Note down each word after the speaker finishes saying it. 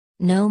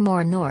No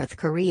more North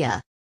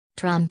Korea.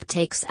 Trump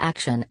takes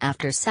action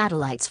after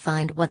satellites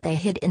find what they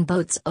hid in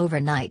boats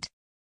overnight.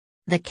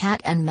 The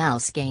cat and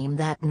mouse game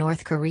that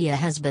North Korea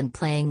has been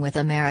playing with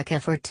America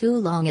for too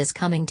long is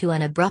coming to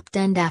an abrupt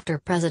end after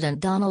President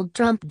Donald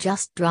Trump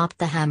just dropped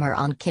the hammer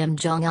on Kim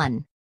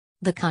Jong-un.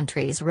 The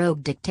country's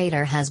rogue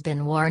dictator has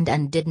been warned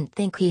and didn't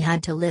think he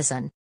had to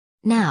listen.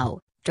 Now,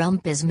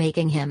 Trump is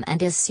making him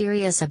and is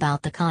serious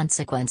about the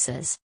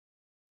consequences.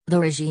 The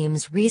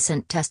regime's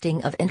recent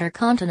testing of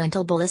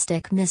intercontinental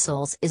ballistic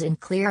missiles is in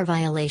clear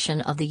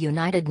violation of the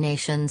United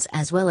Nations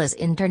as well as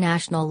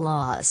international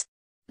laws.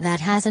 That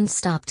hasn't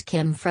stopped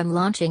Kim from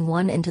launching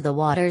one into the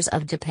waters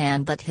of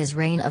Japan, but his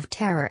reign of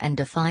terror and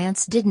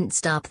defiance didn't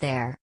stop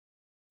there.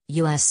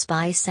 U.S.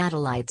 spy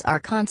satellites are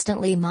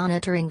constantly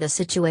monitoring the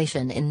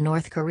situation in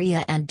North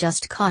Korea and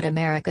just caught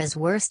America's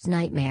worst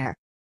nightmare.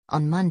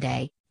 On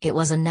Monday, it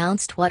was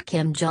announced what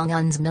Kim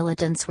Jong-un's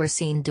militants were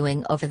seen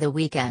doing over the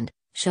weekend,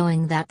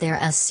 showing that they're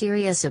as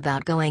serious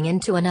about going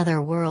into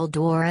another world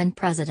war and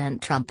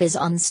President Trump is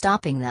on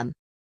stopping them.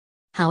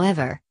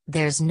 However,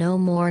 there's no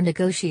more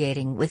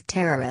negotiating with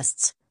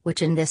terrorists,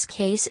 which in this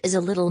case is a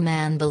little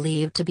man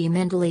believed to be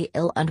mentally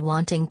ill and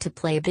wanting to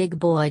play big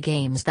boy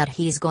games that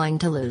he's going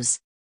to lose.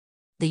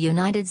 The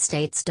United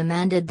States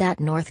demanded that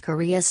North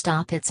Korea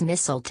stop its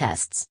missile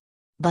tests.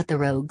 But the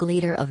rogue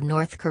leader of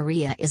North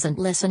Korea isn't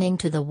listening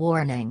to the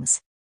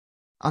warnings.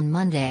 On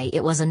Monday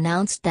it was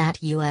announced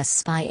that U.S.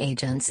 spy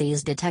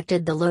agencies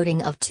detected the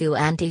loading of 2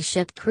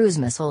 anti-ship cruise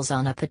missiles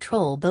on a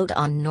patrol boat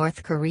on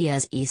North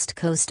Korea's east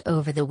coast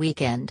over the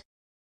weekend.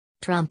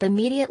 Trump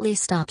immediately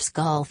stops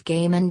golf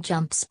game and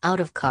jumps out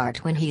of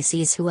cart when he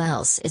sees who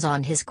else is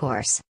on his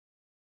course.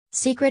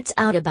 Secrets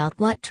out about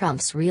what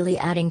Trump's really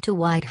adding to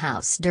White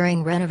House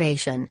during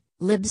renovation,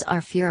 libs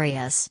are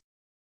furious.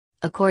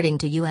 According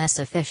to U.S.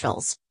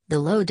 officials, the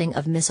loading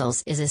of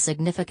missiles is a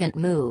significant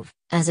move,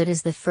 as it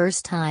is the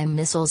first time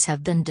missiles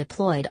have been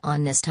deployed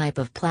on this type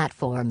of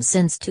platform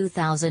since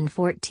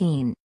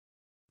 2014.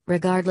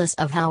 Regardless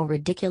of how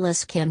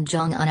ridiculous Kim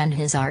Jong-un and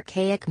his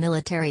archaic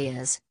military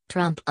is,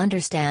 Trump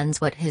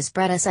understands what his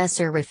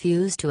predecessor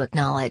refused to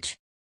acknowledge.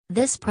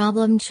 This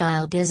problem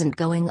child isn't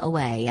going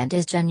away and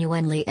is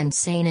genuinely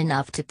insane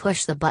enough to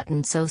push the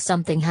button, so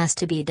something has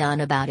to be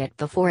done about it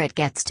before it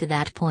gets to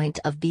that point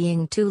of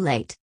being too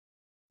late.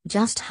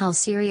 Just how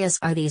serious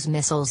are these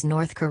missiles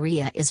North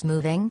Korea is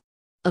moving?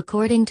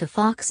 According to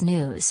Fox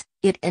News,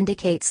 it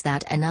indicates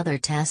that another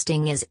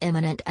testing is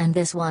imminent and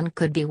this one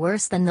could be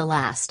worse than the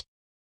last.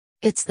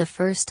 It's the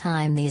first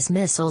time these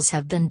missiles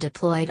have been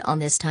deployed on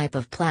this type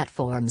of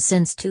platform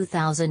since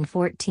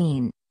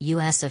 2014,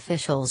 U.S.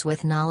 officials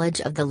with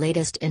knowledge of the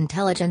latest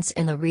intelligence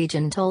in the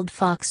region told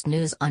Fox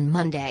News on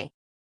Monday.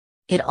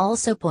 It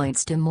also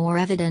points to more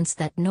evidence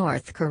that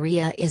North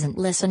Korea isn't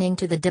listening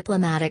to the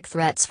diplomatic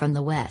threats from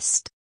the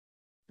West.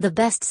 The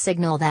best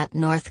signal that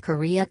North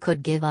Korea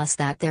could give us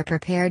that they're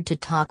prepared to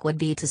talk would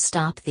be to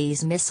stop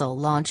these missile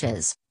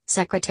launches,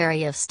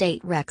 Secretary of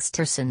State Rex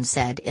Tillerson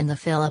said in the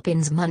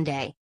Philippines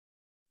Monday.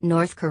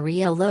 North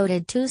Korea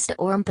loaded 2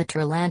 Storm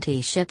Patrol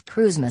anti-ship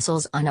cruise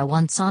missiles on a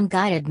Wonsan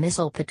guided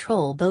missile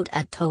patrol boat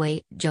at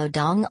Toei,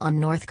 Jodong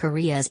on North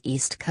Korea's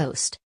east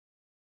coast.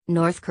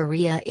 North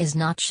Korea is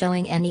not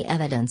showing any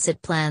evidence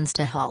it plans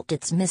to halt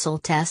its missile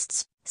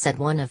tests, said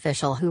one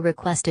official who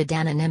requested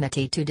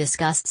anonymity to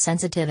discuss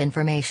sensitive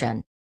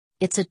information.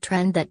 It's a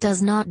trend that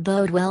does not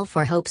bode well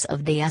for hopes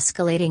of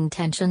de-escalating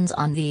tensions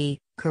on the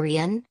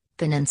Korean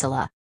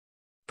peninsula.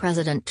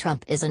 President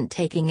Trump isn't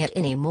taking it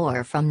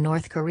anymore from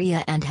North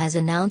Korea and has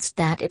announced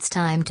that it's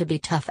time to be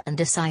tough and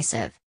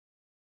decisive.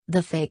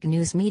 The fake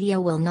news media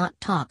will not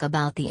talk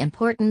about the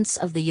importance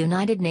of the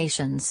United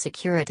Nations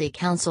Security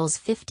Council's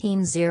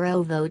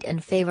 15-0 vote in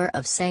favor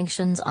of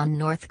sanctions on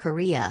North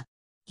Korea.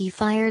 He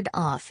fired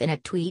off in a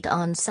tweet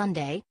on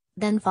Sunday,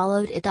 then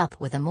followed it up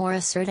with a more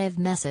assertive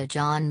message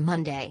on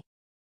Monday.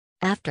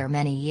 After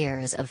many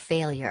years of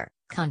failure,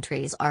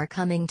 countries are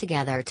coming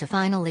together to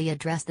finally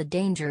address the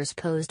dangers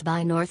posed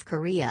by North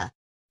Korea.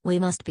 We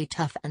must be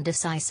tough and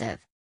decisive.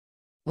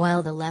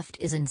 While the left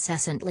is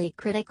incessantly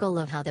critical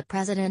of how the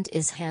president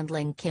is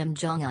handling Kim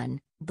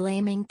Jong-un,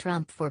 blaming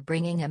Trump for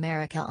bringing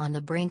America on the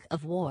brink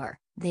of war,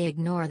 they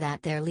ignore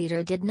that their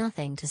leader did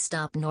nothing to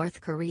stop North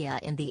Korea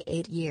in the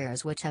 8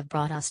 years which have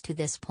brought us to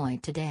this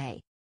point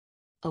today.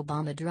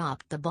 Obama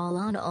dropped the ball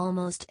on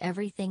almost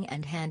everything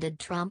and handed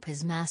Trump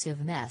his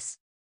massive mess.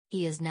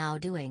 He is now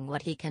doing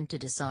what he can to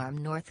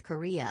disarm North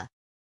Korea.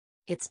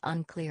 It's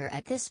unclear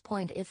at this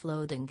point if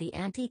loading the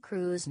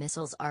anti-cruise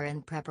missiles are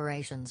in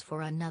preparations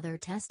for another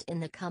test in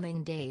the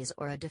coming days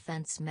or a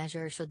defense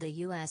measure should the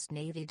U.S.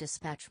 Navy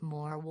dispatch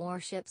more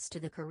warships to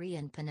the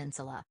Korean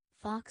peninsula,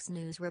 Fox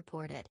News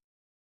reported.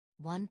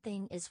 One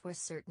thing is for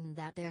certain,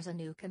 that there's a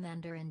new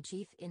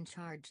commander-in-chief in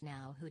charge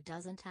now who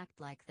doesn't act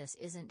like this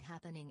isn't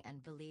happening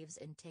and believes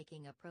in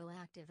taking a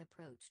proactive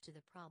approach to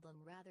the problem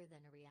rather than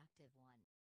a reactive one.